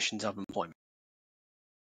terms and conditions of employment.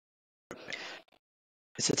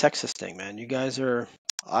 It's a Texas thing, man. You guys are,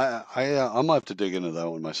 I'm gonna have to dig into that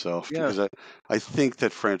one myself yeah, because I think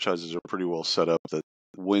that franchises are pretty well set up that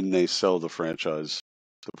when they sell the franchise,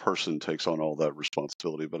 the person takes on all that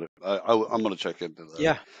responsibility. But I'm gonna check into that.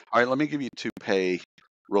 yeah, All right, let me give you two pay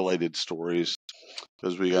related stories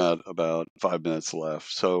because we got about 5 minutes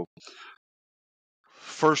left. So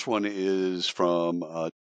first one is from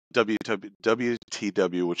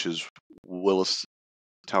WTW, which is Willis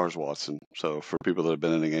Towers Watson. So for people that have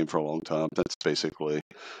been in the game for a long time, that's basically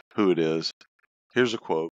who it is. Here's a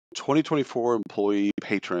quote. 2024 employee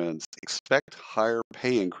pay trends expect higher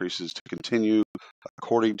pay increases to continue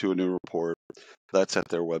according to a new report. That's at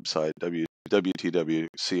their website,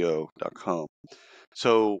 WTWCO.com.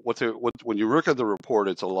 So when you look at the report,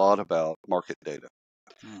 it's a lot about market data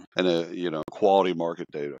mm, and quality market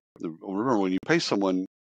data. Remember, when you pay someone,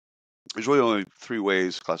 there's really only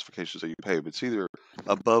three classifications that you pay, but it's either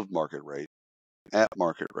above market rate, at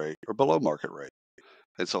market rate, or below market rate.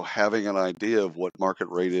 And so having an idea of what market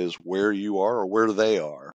rate is, where you are or where they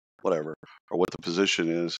are, whatever, or what the position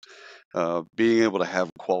is, being able to have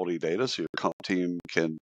quality data so your comp team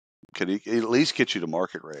can can at least get you to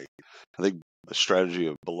market rate. I think a strategy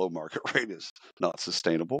of below market rate is not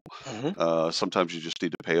sustainable. Sometimes you just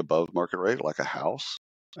need to pay above market rate, like a house,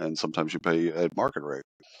 and sometimes you pay at market rate.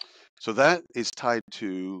 So that is tied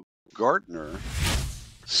to Gartner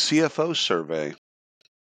CFO survey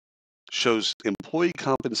shows employee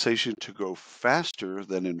compensation to grow faster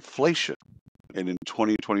than inflation and in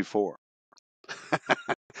 2024.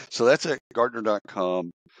 So that's at Gartner.com.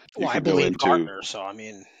 You Well, I can go believe into Gartner, so I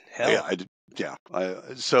mean, yeah,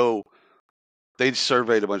 hell. so they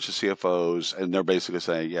surveyed a bunch of CFOs, and they're basically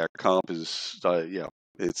saying, yeah, comp is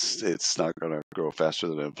it's not going to grow faster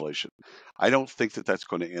than inflation. I don't think that that's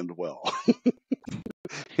going to end well.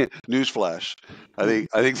 Newsflash. I think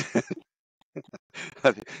I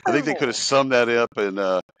think they could have summed that up in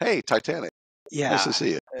hey, Titanic. Nice to Yeah.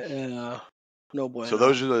 see you. No So bueno.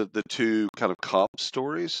 those are the two kind of comp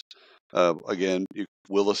stories. Again,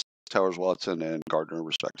 Willis Towers Watson and Gardner,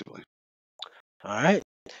 respectively. All right.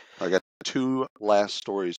 I got two last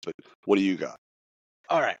stories, but what do you got?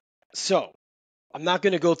 All right. So I'm not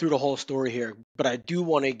going to go through the whole story here, but I do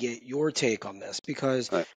want to get your take on this because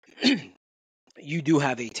All right. you do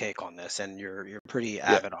have a take on this, and you're pretty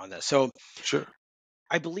Yeah, avid on this. So sure.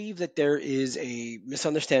 I believe that there is a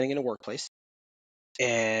misunderstanding in the workplace,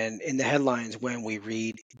 and in the headlines when we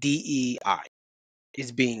read DEI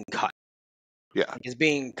is being cut. Yeah, Is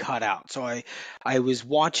being cut out. So I was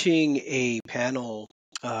watching a panel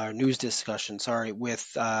news discussion, sorry, with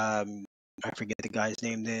I forget the guy's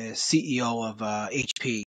name, the CEO of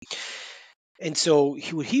HP. And so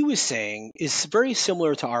what he was saying is very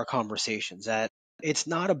similar to our conversations, that it's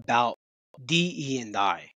not about DE and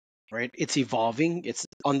I, right? It's evolving. It's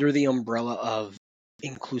under the umbrella of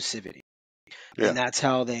inclusivity. yeah. And that's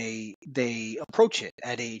how they approach it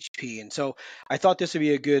at HP. And so I thought this would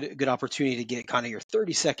be a good opportunity to get kind of your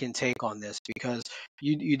 30-second take on this, because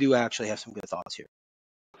you do actually have some good thoughts here.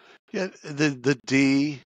 Yeah, the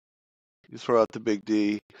D, you throw out the big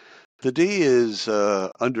D. The D is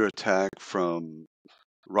under attack from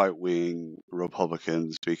right-wing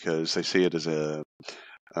Republicans because they see it as a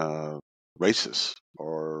uh, racist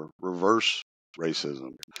or reverse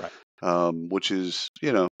racism, Right. which is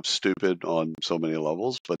stupid on so many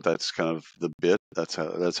levels. But that's kind of the bit. That's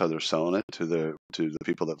how they're selling it to the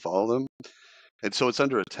people that follow them, and so it's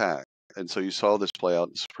under attack. And so you saw this play out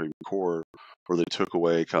in the Supreme Court, where they took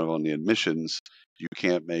away kind of on the admissions. You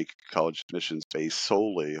can't make college admissions based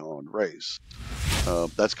solely on race.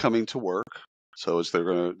 That's coming to work. So they're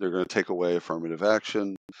gonna take away affirmative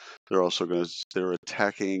action. They're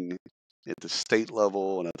attacking at the state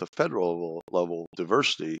level and at the federal level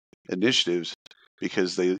diversity initiatives,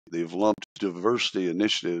 because they've lumped diversity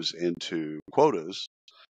initiatives into quotas,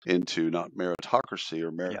 into not meritocracy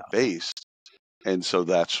or merit Yeah. based, and so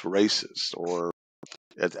that's racist. Or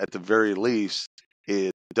at the very least,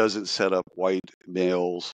 it doesn't set up white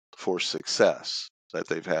males for success that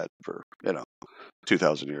they've had for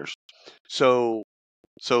 2,000 years. So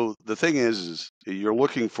the thing is you're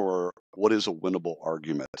looking for what is a winnable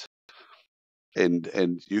argument,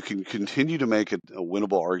 and you can continue to make a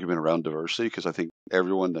winnable argument around diversity, because I think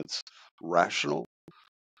everyone that's rational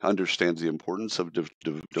understands the importance of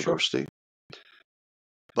Sure. diversity.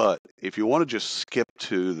 But if you want to just skip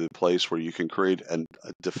to the place where you can create a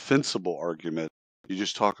defensible argument, you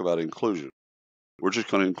just talk about inclusion. We're just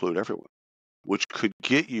going to include everyone, which could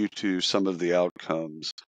get you to some of the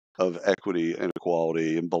outcomes of equity and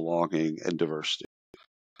equality and belonging and diversity.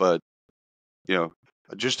 But,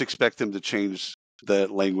 just expect them to change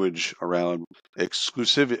that language around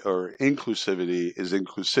exclusivity, or inclusivity is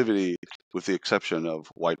inclusivity with the exception of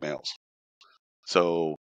white males.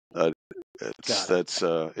 So Got it.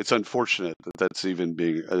 it's unfortunate that that's even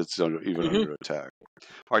under attack.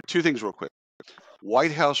 All right, two things real quick.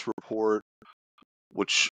 White House report,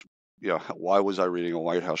 which why was I reading a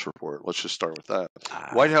White House report? Let's just start with that.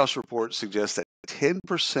 White House report suggests that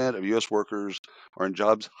 10% of U.S. workers are in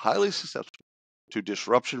jobs highly susceptible to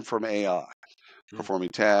disruption from AI, performing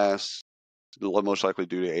tasks most likely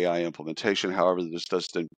due to AI implementation. However, this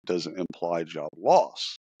doesn't imply job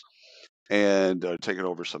loss, and taking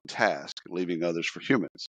over some task, leaving others for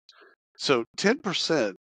humans. So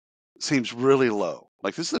 10% seems really low.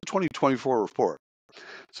 Like, this is a 2024 report.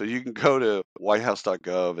 So you can go to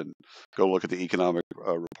whitehouse.gov and go look at the economic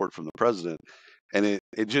report from the president. And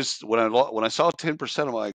it just, when I saw 10%,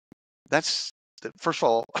 I'm like, first of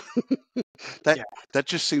all, Yeah. that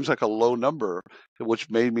just seems like a low number, which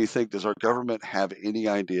made me think, does our government have any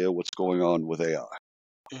idea what's going on with AI?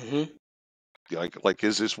 Mm-hmm. Like,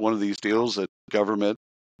 is this one of these deals that government,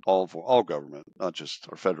 all government, not just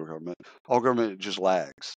our federal government, all government just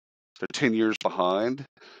lags? they're 10 years behind,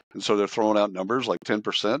 and so they're throwing out numbers like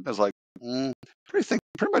 10%. It's like,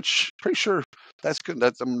 pretty sure that's good.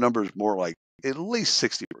 That number is more like at least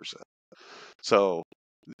 60%. So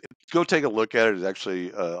go take a look at it. It's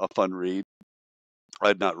actually a fun read. I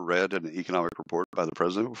had not read an economic report by the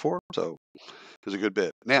president before, so it was a good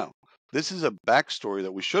bit. Now, this is a backstory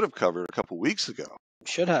that we should have covered a couple weeks ago,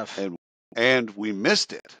 Should have. and we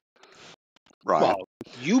missed it, Ryan. Well,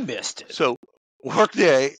 you missed it. So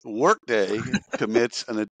Workday commits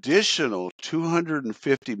an additional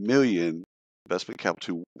 $250 million investment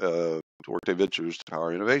capital to Workday Ventures to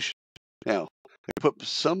power innovation. Now, they put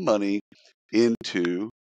some money into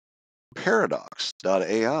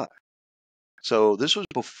Paradox.ai. So this was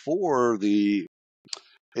before the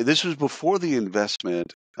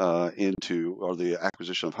investment into, or the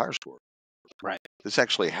acquisition of HireScore. Right. This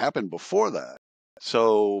actually happened before that.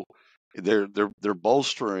 So they're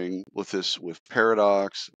bolstering with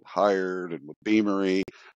Paradox, Hired, and with Beamery.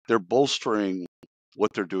 They're bolstering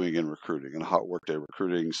what they're doing in recruiting and hot Workday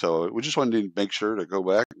recruiting. So we just wanted to make sure to go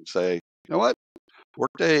back and say, you know what,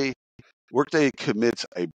 Workday commits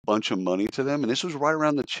a bunch of money to them, and this was right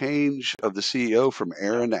around the change of the CEO from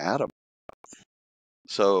Aaron to Adam.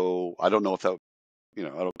 So I don't know if that, I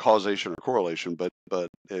don't causation or correlation, but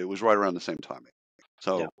it was right around the same timing.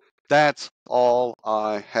 So that's all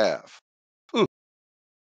I have.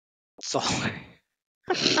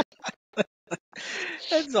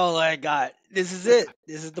 That's all I got. This is it.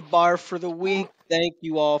 This is the bar for the week. Thank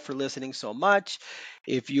you all for listening so much.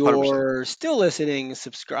 If 100%. you're still listening,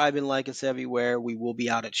 subscribe and like us everywhere. We will be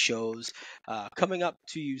out at shows coming up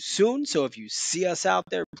to you soon. So if you see us out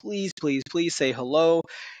there, please, please, please say hello.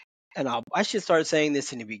 And I should start saying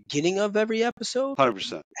this in the beginning of every episode.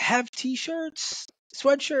 100%. Have t-shirts,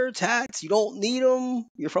 sweatshirts, hats. You don't need them.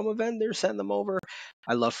 You're from a vendor, send them over.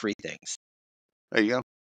 I love free things. There you go.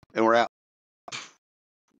 And we're out.